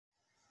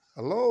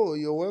Hello,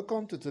 you're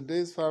welcome to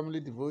today's family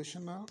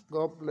devotional.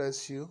 God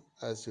bless you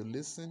as you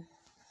listen.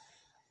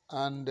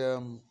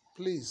 And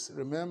please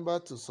remember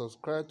to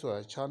subscribe to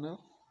our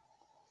channel,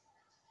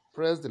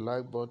 press the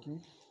like button,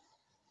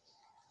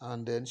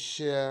 and then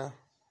share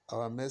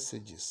our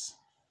messages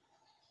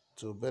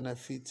to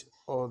benefit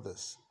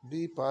others.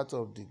 Be part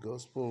of the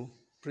gospel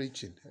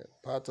preaching,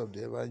 part of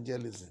the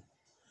evangelism.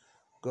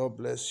 God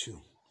bless you.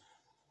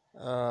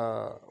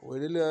 I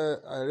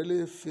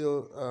really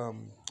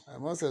feel I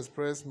must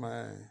express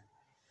my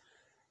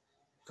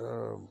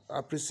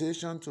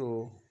appreciation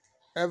to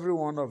every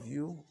one of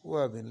you who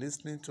have been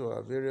listening to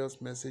our various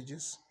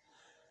messages.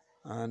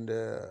 And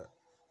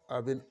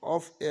I've been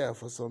off air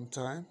for some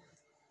time,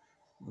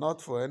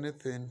 not for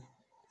anything,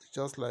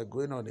 just like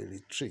going on a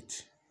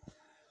retreat.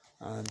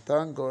 And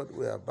thank God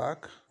we are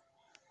back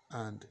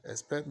and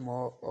expect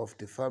more of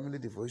the family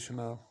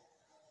devotional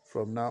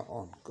from now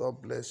on.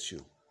 God bless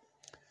you.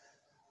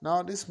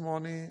 Now, this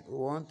morning, we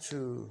want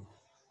to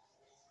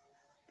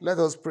let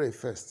us pray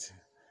first.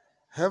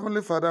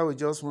 Heavenly Father, we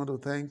just want to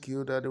thank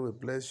you, Daddy. We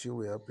bless you.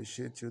 We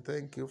appreciate you.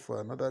 Thank you for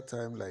another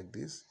time like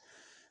this.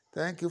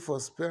 Thank you for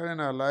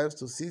sparing our lives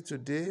to see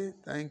today.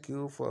 Thank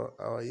you for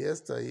our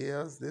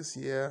yesteryears, this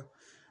year,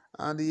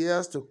 and the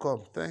years to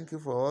come. Thank you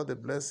for all the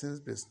blessings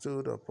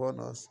bestowed upon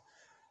us.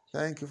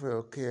 Thank you for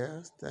your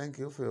care. Thank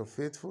you for your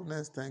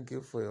faithfulness. Thank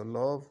you for your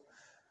love.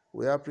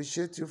 We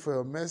appreciate you for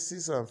your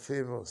mercies and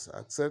favors.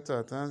 Accept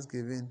our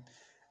thanksgiving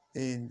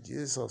in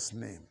Jesus'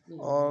 name.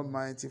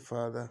 Almighty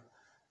Father,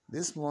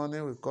 this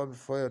morning we come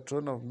before your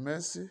throne of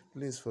mercy.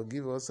 Please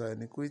forgive us our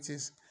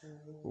iniquities.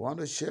 We want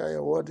to share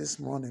your word this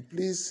morning.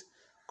 Please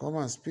come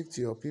and speak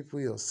to your people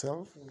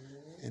yourself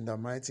in the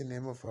mighty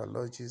name of our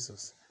Lord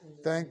Jesus.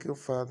 Thank you,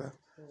 Father.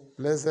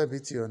 Blessed be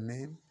to your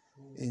name.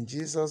 In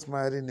Jesus'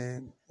 mighty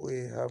name we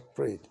have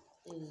prayed.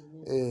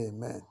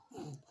 Amen.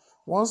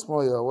 Once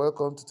more, you are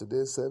welcome to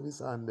today's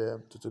service and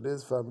to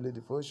today's family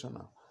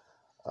devotional.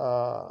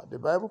 The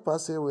Bible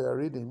passage we are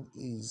reading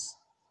is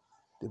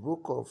the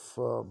book of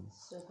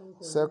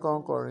 2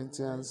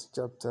 Corinthians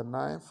chapter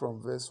 9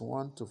 from verse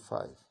 1 to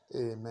 5.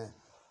 Amen.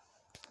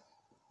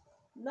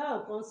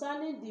 Now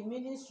concerning the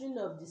ministering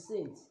of the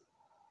saints,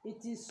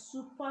 it is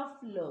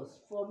superfluous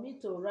for me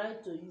to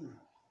write to you,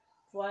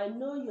 for I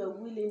know your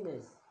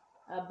willingness,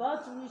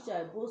 about which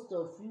I boast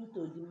of you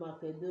to the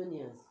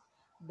Macedonians,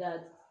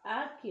 that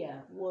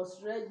Achaia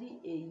was ready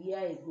a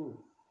year ago,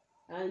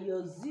 and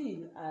your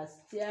zeal has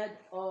stirred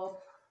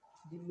up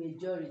the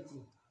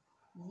majority.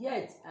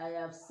 Yet I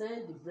have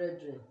sent the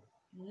brethren,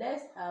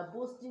 lest our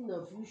boasting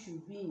of you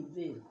should be in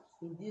vain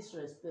in this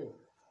respect,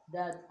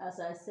 that, as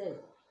I said,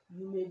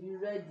 you may be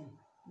ready,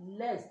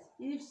 lest,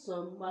 if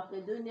some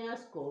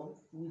Macedonians come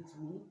with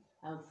me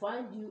and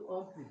find you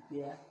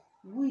unprepared,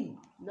 we,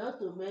 not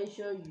to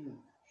mention you,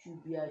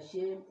 should be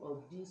ashamed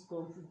of this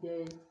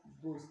confident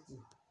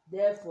boasting.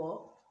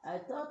 Therefore, I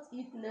thought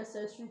it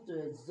necessary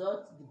to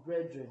exhort the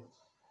brethren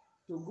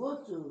to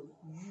go to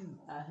you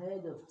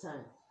ahead of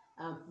time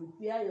and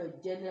prepare your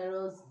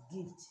generous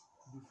gift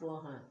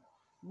beforehand,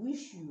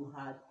 which you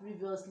had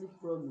previously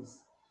promised,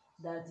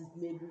 that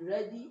it may be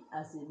ready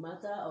as a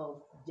matter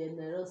of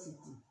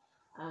generosity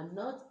and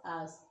not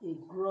as a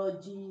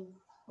grudging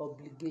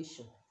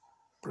obligation.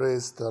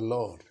 Praise the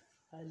Lord.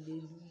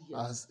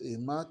 Hallelujah. As a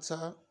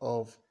matter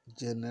of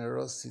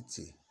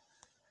generosity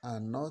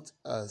and not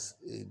as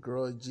a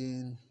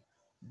grudging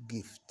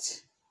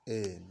gift.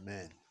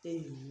 Amen.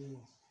 Amen.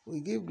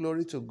 We give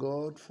glory to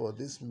God for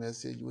this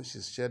message, which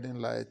is shedding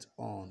light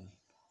on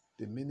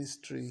the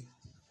ministry.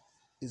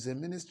 It's a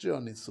ministry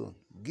on its own.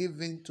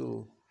 Giving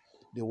to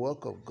the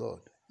work of God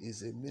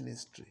is a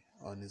ministry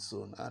on its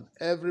own, and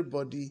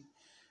everybody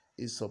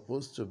is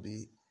supposed to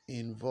be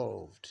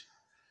involved.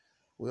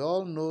 We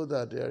all know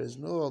that there is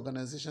no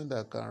organization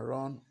that can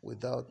run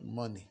without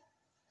money,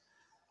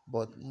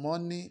 but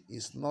money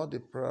is not the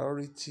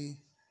priority,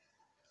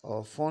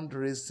 or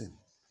fundraising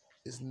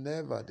is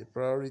never the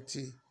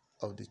priority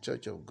of the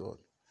Church of God.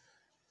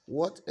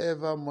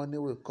 Whatever money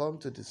will come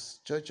to the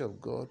Church of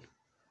God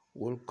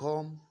will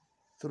come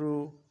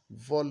through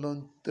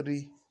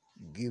voluntary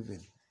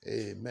giving.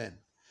 Amen.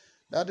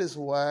 That is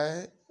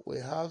why we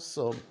have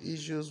some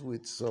issues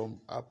with some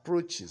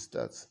approaches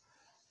that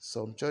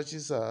some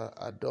churches are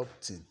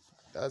adopting.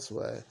 That's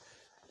why.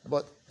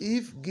 But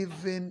if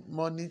giving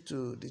money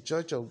to the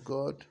Church of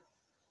God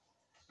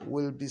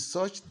will be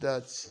such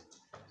that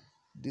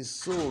the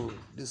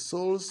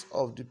souls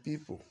of the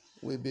people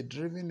will be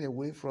driven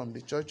away from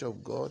the Church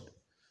of God,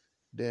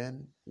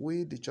 then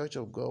we, the Church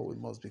of God, we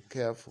must be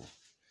careful.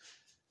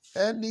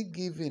 Any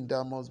giving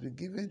that must be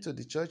given to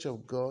the Church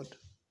of God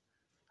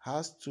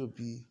has to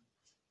be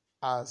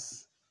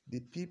as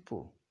the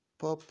people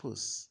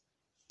purpose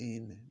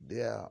in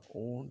their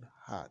own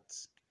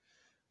hearts.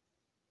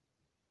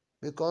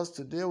 Because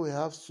today we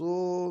have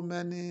so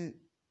many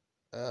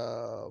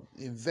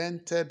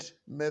invented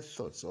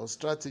methods or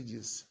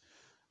strategies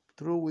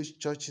through which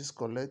churches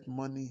collect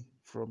money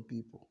from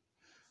people.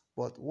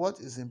 But what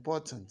is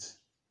important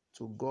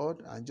to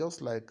God, and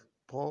just like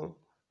Paul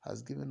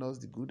has given us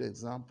the good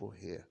example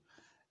here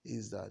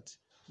is that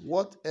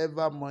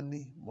whatever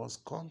money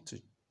must come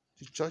to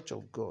the church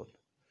of God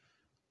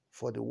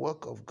for the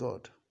work of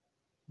God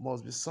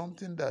must be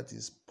something that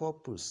is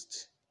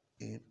purposed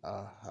in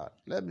our heart.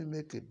 Let me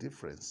make a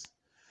difference.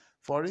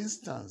 For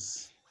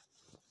instance,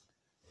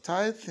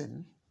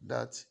 tithing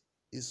that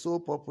is so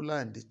popular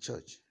in the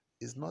church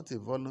is not a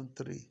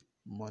voluntary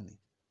money.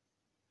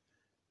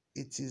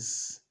 It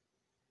is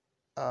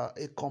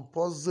a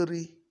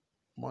compulsory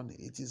money.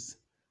 It is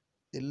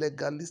a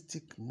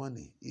legalistic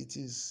money. It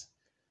is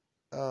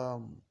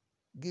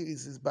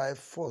by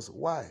force.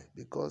 Why?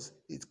 Because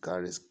it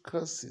carries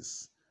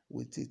curses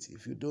with it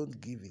if you don't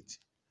give it.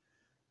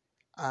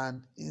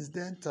 And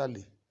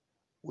incidentally,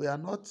 we are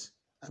not,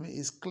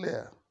 it's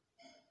clear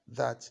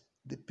that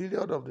the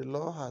period of the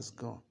law has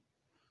gone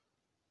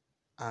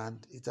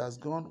and it has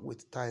gone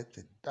with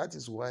tithing. That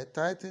is why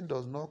tithing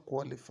does not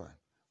qualify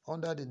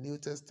under the New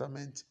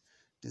Testament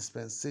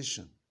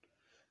dispensation,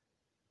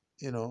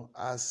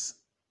 as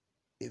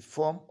a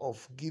form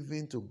of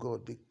giving to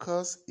God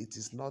because it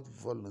is not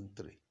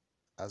voluntary,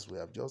 as we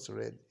have just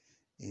read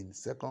in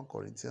 2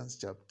 Corinthians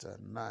chapter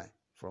 9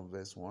 from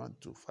verse 1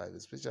 to 5,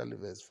 especially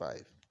verse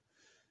 5.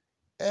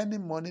 Any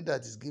money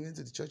that is given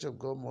to the church of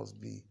God must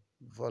be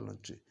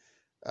voluntary.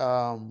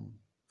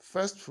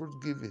 First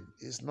fruit giving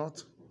is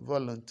not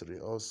voluntary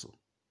also.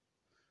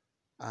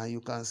 And you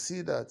can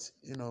see that,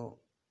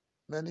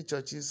 many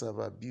churches have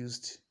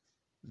abused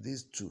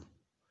these two.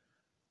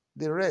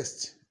 The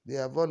rest, they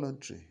are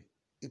voluntary.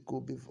 It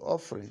could be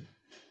offering,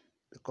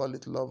 they call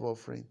it love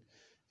offering.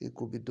 It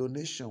could be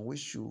donation,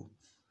 which you,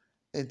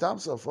 in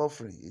terms of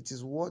offering, it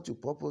is what you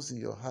purpose in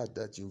your heart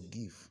that you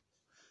give.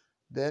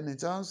 Then in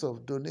terms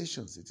of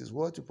donations, it is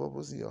what you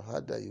purpose in your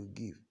heart that you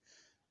give.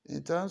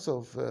 In terms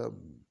of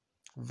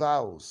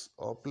vows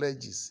or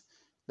pledges,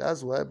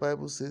 that's why the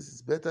Bible says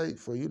it's better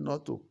for you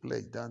not to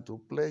pledge than to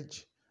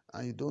pledge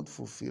and you don't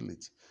fulfill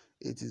it.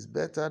 It is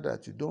better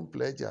that you don't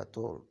pledge at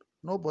all.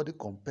 Nobody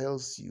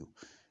compels you.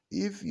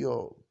 If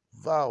your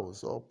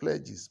vows or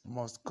pledges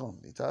must come,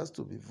 it has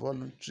to be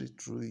voluntary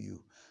through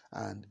you.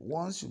 And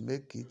once you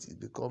make it, it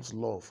becomes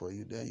law for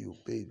you. Then you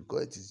pay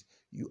because it is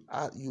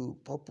you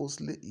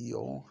purposely in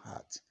your own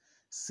heart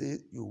say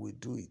you will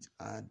do it.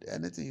 And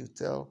anything you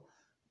tell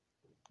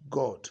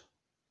God,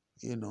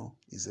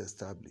 is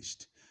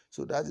established.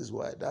 So that is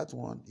why that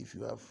one,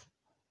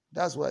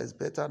 that's why it's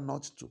better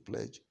not to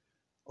pledge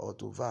or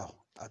to vow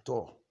at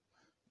all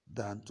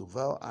than to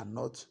vow and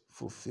not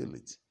fulfill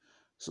it.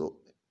 So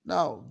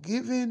now,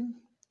 giving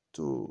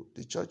to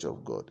the church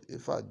of God, in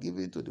fact,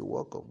 giving to the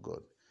work of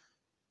God,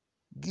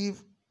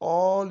 give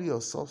all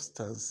your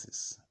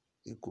substances.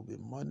 It could be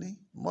money.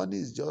 Money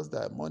is just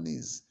that. Money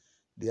is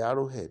the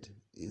arrowhead,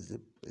 is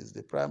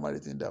the primary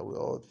thing that we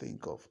all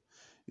think of.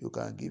 You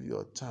can give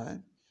your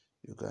time,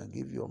 you can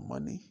give your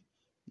money,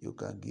 you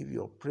can give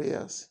your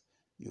prayers,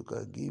 you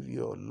can give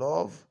your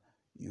love,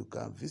 you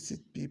can visit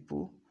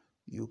people,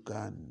 you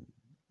can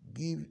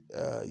give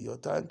your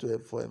time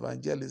for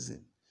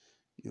evangelism.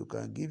 You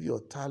can give your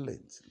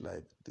talent,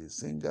 like the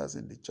singers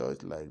in the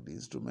church, like the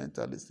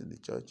instrumentalists in the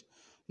church.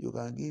 You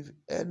can give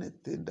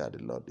anything that the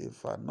Lord, in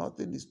fact,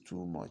 nothing is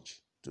too much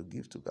to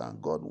give to God.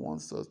 And God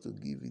wants us to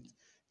give it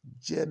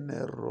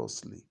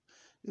generously.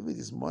 If it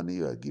is money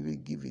you are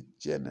giving, give it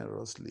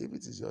generously. If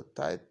it is your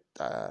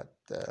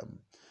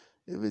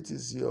if it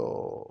is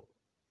your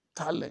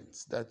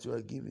talents that you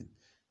are giving,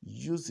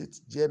 use it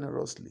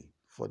generously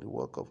for the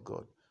work of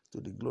God,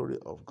 to the glory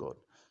of God.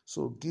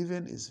 So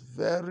giving is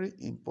very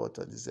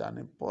important. It's an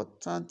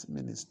important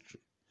ministry.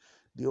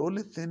 The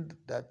only thing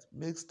that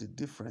makes the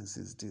difference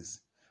is this.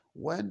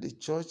 When the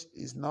church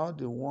is now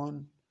the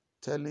one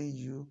telling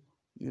you,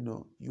 you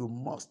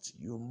must.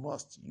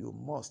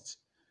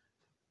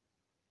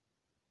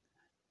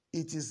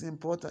 It is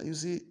important. You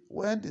see,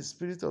 when the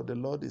Spirit of the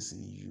Lord is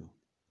in you,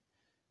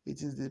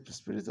 it is the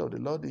Spirit of the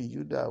Lord in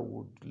you that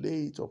would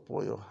lay it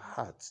upon your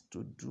heart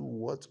to do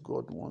what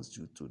God wants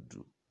you to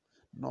do,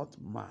 not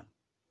man.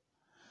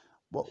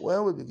 But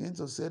when we begin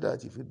to say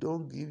that if you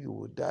don't give, you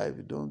will die. If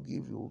you don't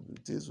give,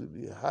 things will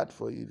be hard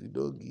for you. If you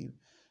don't give,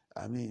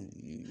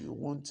 you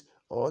won't.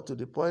 Or to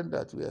the point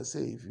that we are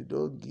saying, if you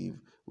don't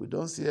give, we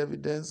don't see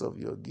evidence of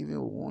your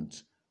giving, we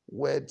won't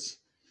wed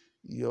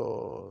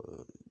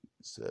your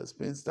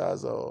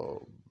spinsters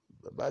or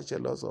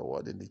bachelors or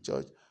what in the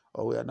church.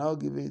 Or we are now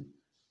giving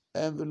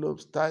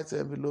envelopes, tithe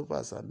envelope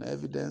as an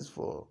evidence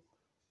for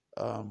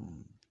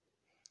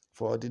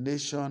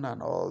ordination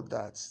and all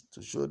that,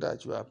 to show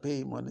that you are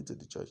paying money to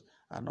the church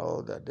and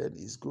all that, then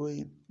it's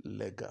going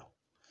legal.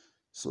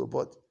 So,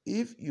 but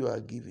if you are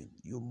giving,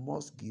 you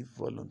must give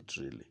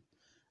voluntarily.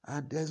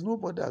 And there's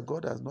nobody that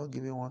God has not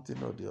given one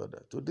thing or the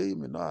other. Today you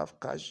may not have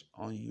cash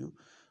on you,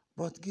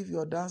 but give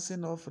your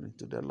dancing offering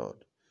to the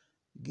Lord.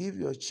 Give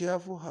your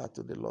cheerful heart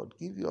to the Lord.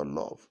 Give your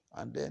love.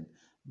 And then,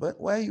 but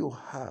when you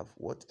have,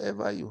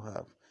 whatever you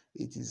have,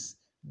 it is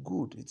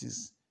good. It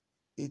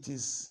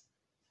is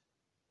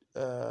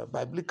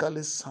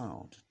biblically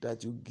sound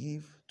that you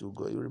give to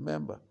God. You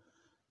remember,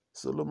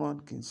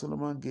 King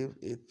Solomon gave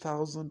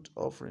 1,000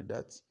 offering.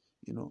 That,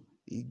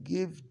 he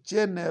gave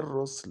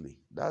generously.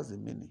 That's the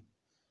meaning.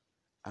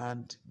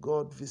 And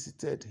God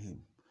visited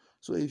him.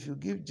 So if you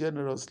give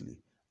generously,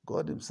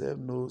 God himself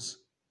knows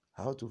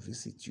how to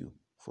visit you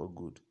for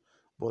good.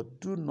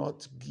 But do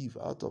not give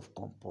out of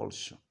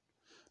compulsion.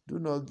 Do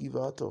not give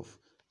out of...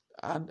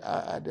 And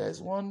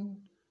there's one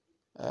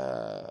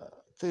uh,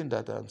 thing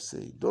that I'm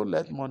saying. Don't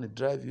let money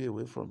drive you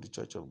away from the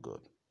church of God.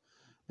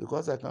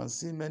 Because I can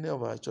see many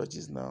of our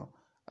churches now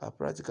are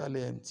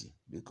practically empty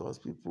because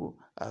people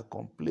are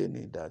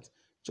complaining that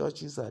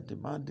churches are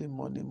demanding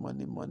money,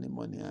 money, money,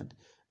 money, and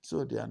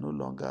so they are no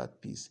longer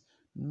at peace.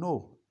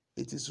 No,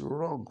 it is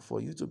wrong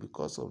for you to,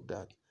 because of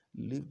that,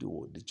 leave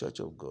the church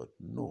of God.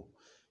 No.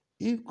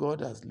 If God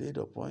has laid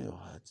upon your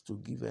heart to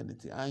give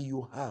anything, and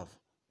you have,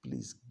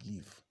 please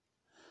give.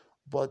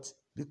 But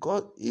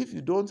because if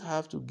you don't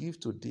have to give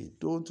today,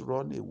 don't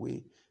run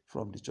away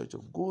from the church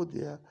of God. Go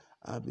there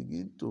and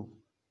begin to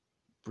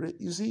pray.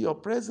 You see, your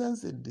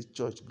presence in the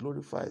church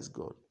glorifies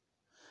God.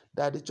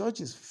 That the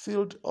church is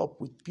filled up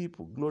with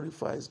people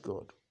glorifies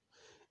God.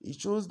 It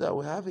shows that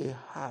we have a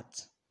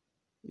heart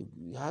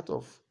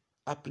of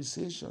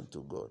appreciation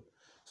to God.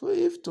 So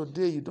if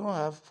today you don't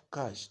have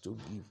cash to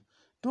give,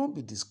 don't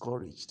be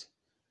discouraged.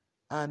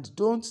 And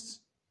don't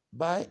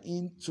buy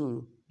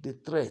into the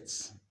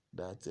threats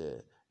that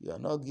you are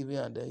not giving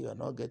and then you are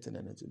not getting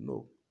anything.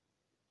 No.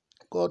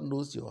 God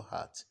knows your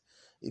heart.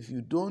 If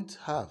you don't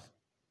have,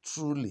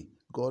 truly,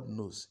 God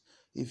knows.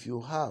 If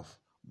you have,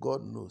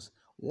 God knows.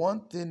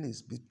 One thing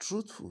is, be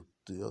truthful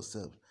to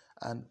yourself,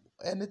 and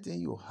anything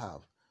you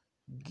have,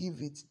 give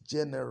it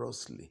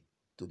generously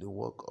to the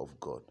work of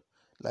God.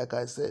 Like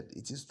I said,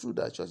 it is true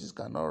that churches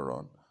cannot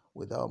run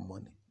without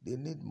money. They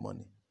need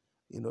money.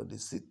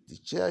 The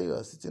chair you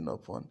are sitting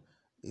upon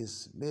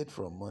is made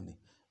from money.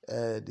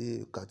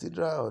 The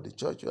cathedral or the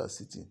church you are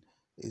sitting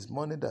is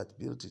money that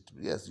built it.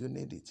 Yes, you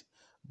need it.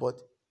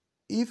 But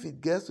if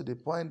it gets to the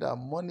point that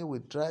money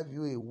will drive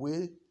you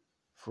away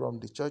from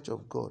the church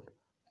of God,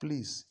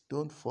 please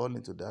don't fall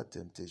into that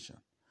temptation,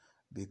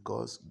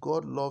 because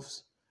God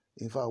loves,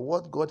 in fact,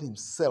 what God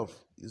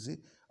himself, you see,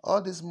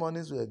 all these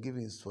monies we are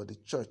giving is for the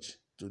church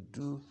to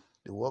do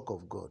the work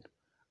of God.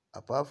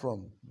 Apart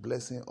from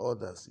blessing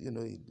others, it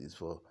is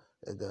for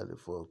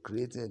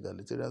creating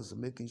egalitarians,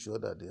 making sure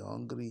that the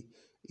hungry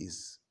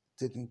is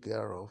taken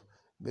care of,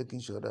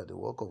 making sure that the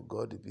work of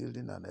God, the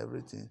building and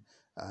everything,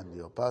 and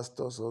your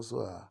pastors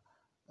also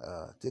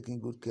are taken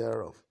good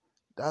care of.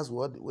 That's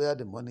where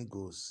the money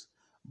goes.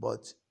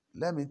 But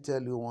let me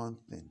tell you one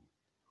thing.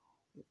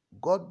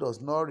 God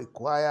does not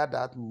require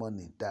that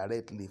money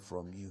directly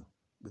from you,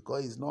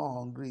 because he's not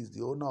hungry. He's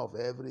the owner of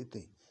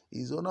everything.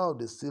 He's the owner of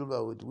the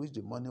silver with which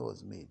the money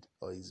was made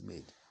or is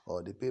made,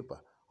 or the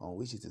paper on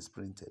which it is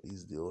printed.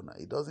 He's the owner.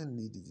 He doesn't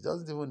need it. He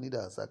doesn't even need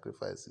our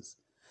sacrifices,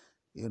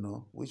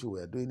 which we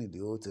were doing in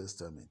the Old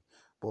Testament.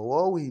 But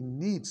what we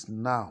need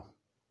now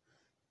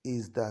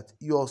is that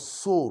your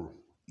soul,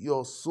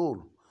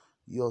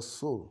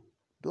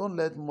 don't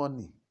let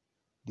money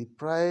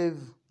deprive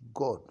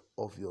God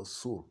of your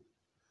soul.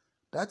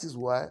 That is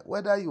why,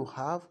 whether you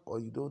have or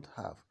you don't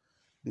have,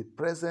 be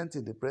present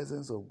in the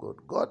presence of God.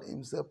 God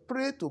himself,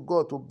 pray to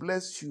God to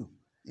bless you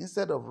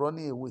instead of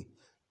running away.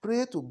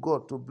 Pray to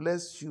God to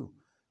bless you.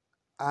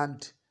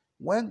 And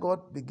when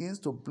God begins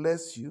to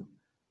bless you,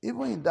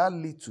 even in that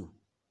little,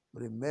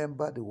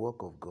 remember the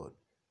work of God.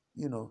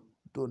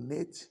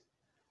 Donate,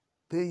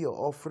 pay your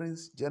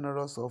offerings,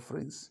 generous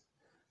offerings.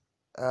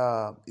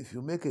 If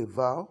you make a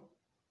vow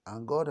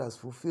and God has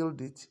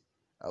fulfilled it,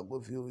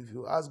 if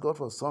you ask God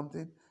for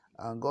something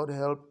and God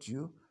helped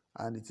you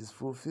and it is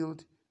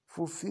fulfilled,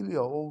 fulfill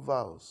your own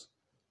vows.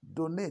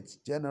 Donate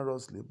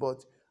generously.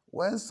 But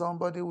when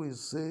somebody will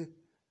say,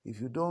 if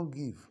you don't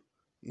give,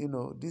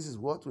 this is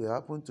what will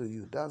happen to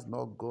you, that's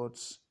not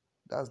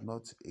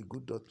a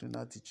good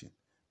doctrinal teaching.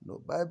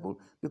 No, Bible,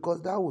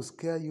 because that will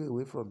scare you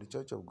away from the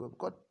church of God.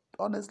 Because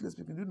honestly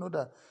speaking, you know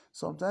that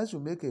sometimes you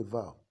make a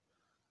vow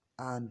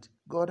and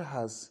God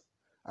has,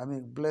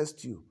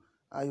 blessed you,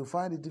 and you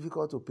find it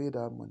difficult to pay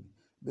that money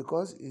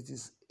because it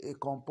is a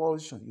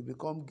compulsion. You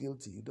become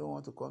guilty. You don't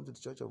want to come to the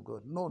church of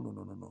God.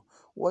 No.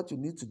 What you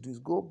need to do is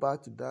go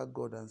back to that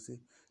God and say,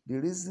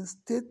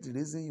 state the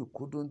reason you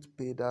couldn't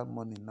pay that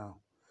money now,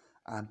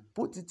 and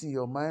put it in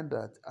your mind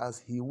that as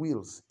he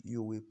wills,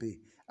 you will pay.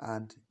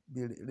 And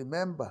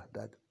remember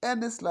that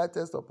any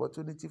slightest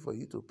opportunity for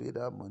you to pay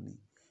that money,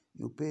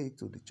 you pay it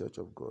to the church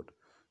of God.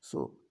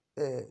 So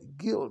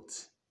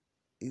guilt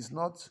is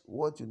not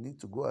what you need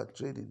to go and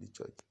trade in the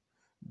church.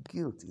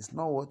 Guilt is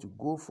not what you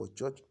go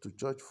to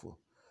church for.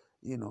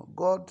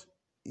 God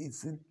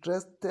is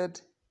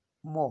interested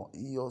more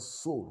in your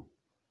soul,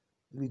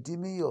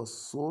 redeeming your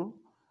soul,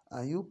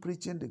 and you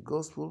preaching the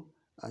gospel,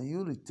 and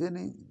you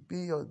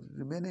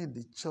remaining in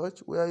the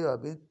church where you are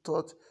being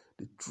taught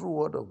the true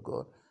word of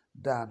God,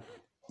 than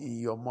in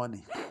your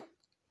money.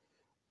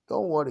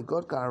 Don't worry,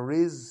 God can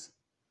raise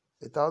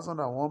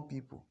 1,001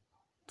 people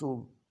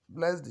to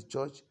bless the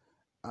church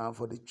and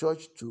for the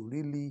church to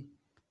really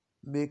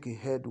make a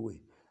headway.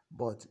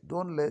 But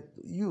don't let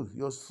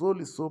your soul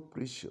is so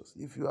precious.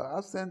 If you are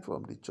absent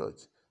from the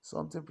church,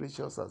 something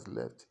precious has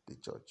left the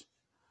church.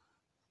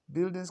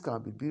 Buildings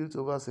can be built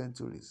over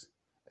centuries.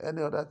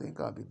 Any other thing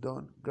can be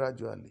done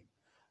gradually.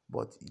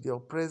 But your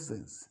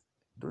presence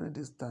during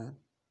this time,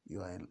 you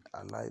are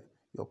alive.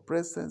 Your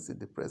presence in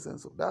the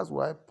presence of, that's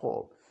why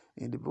Paul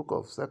in the book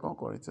of 2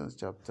 Corinthians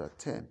chapter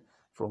 10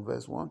 from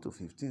verse 1 to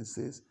 15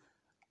 says,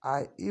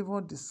 I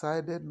even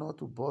decided not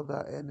to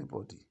bother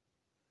anybody.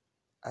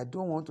 I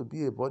don't want to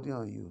be a burden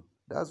on you.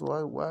 That's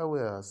why we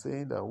are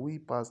saying that we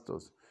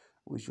pastors,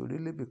 we should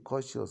really be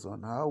cautious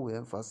on how we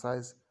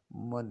emphasize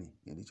money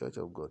in the church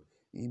of God.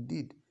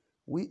 Indeed,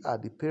 we are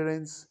the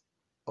parents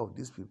of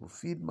these people.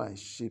 Feed my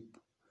sheep.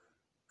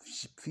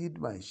 Feed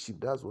my sheep.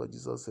 That's what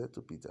Jesus said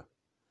to Peter.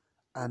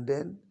 And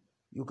then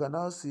you can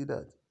now see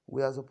that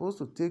we are supposed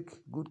to take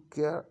good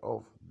care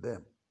of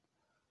them.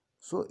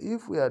 So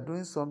if we are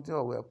doing something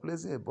or we are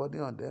placing a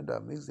burden on them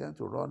that makes them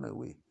to run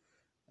away,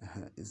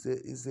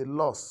 it's a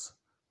loss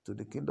to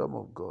the kingdom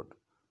of God.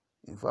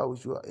 In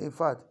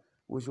fact,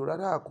 we should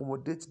rather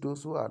accommodate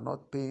those who are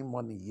not paying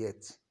money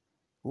yet,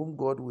 whom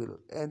God will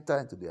enter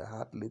into their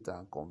heart later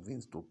and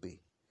convince to pay,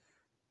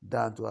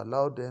 than to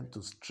allow them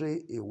to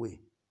stray away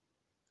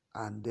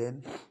and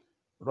then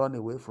run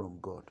away from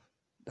God.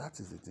 That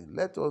is the thing.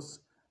 Let us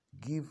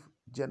give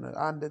general.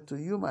 And to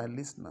you, my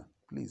listener,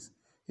 please,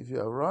 if you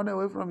have run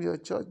away from your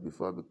church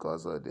before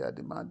because they are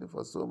demanding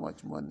for so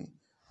much money,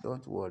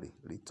 don't worry.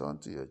 Return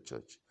to your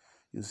church.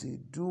 You see,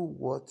 do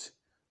what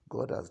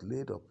God has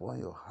laid upon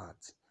your heart.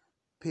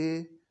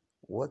 Pay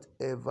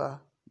whatever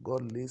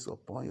God lays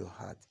upon your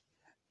heart,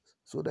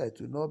 so that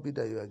it will not be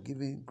that you are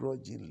giving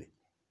grudgingly.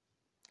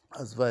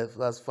 As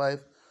verse 5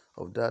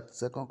 of that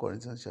 2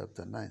 Corinthians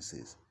chapter 9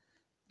 says,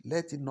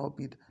 let it not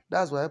be.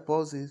 That's why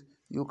Paul says,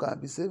 you can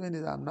be saving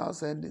it. I'm now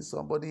sending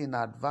somebody in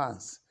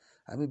advance.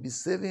 I mean, be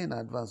saving in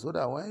advance so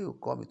that when you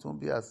come, it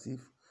won't be as if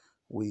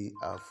we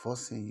are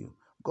forcing you.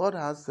 God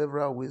has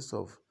several ways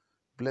of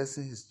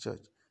blessing his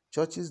church.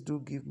 Churches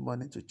do give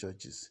money to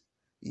churches.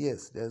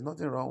 Yes, there's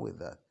nothing wrong with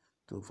that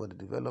for the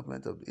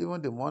development of,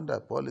 even the one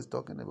that Paul is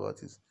talking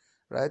about is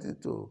writing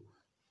to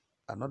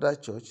another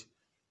church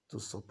to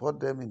support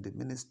them in the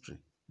ministry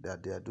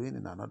that they are doing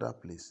in another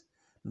place,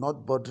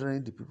 not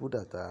bothering the people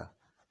that are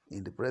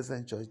in the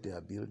present church they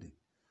are building.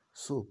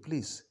 So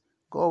please,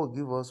 God will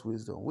give us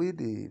wisdom. We,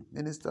 the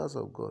ministers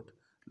of God,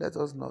 let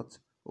us not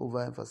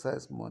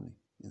overemphasize money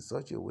in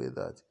such a way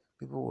that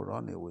people will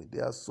run away.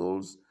 Their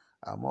souls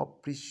are more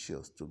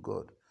precious to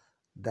God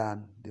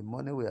than the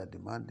money we are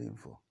demanding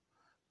for.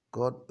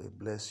 God will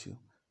bless you.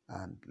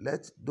 And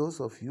let those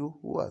of you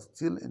who are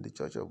still in the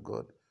church of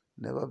God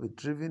never be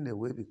driven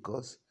away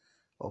because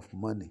of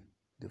money.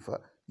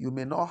 You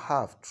may not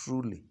have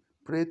truly.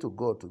 Pray to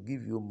God to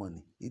give you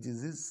money. It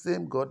is this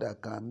same God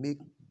that can make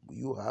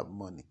you have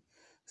money.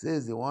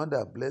 Says the one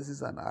that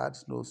blesses and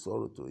adds no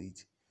sorrow to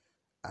it.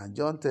 And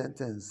John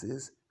 10:10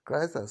 says,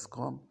 Christ has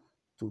come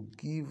to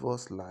give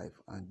us life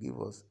and give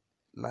us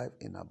life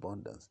in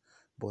abundance.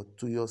 But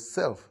to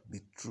yourself be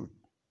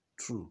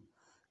true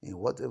in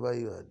whatever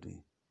you are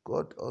doing.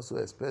 God also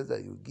expects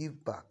that you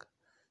give back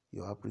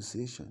your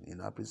appreciation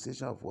in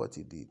appreciation of what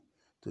he did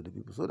to the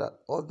people, so that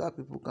other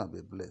people can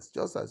be blessed,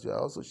 just as you are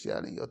also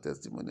sharing your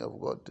testimony of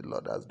what the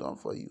Lord has done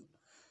for you.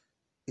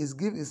 It's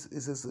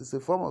a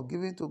form of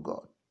giving to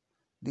God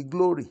the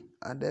glory.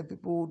 And then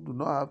people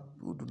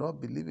who do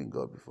not believe in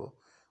God before,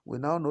 we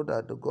now know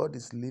that the God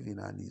is living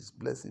and is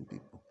blessing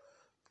people.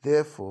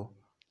 Therefore,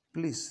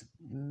 please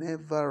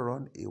never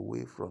run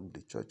away from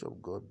the church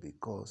of God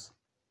because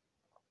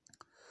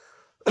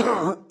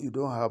you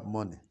don't have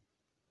money.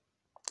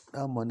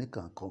 That money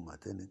can come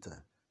at any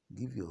time.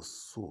 Give your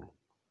soul,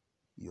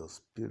 your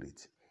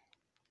spirit,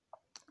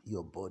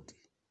 your body,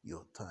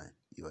 your time,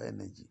 your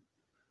energy,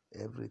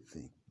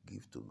 everything.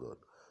 Give to God.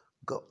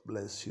 God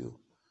bless you.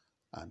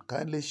 And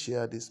kindly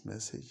share this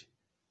message,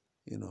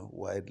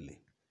 widely.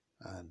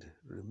 And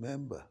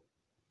remember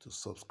to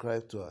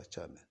subscribe to our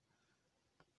channel.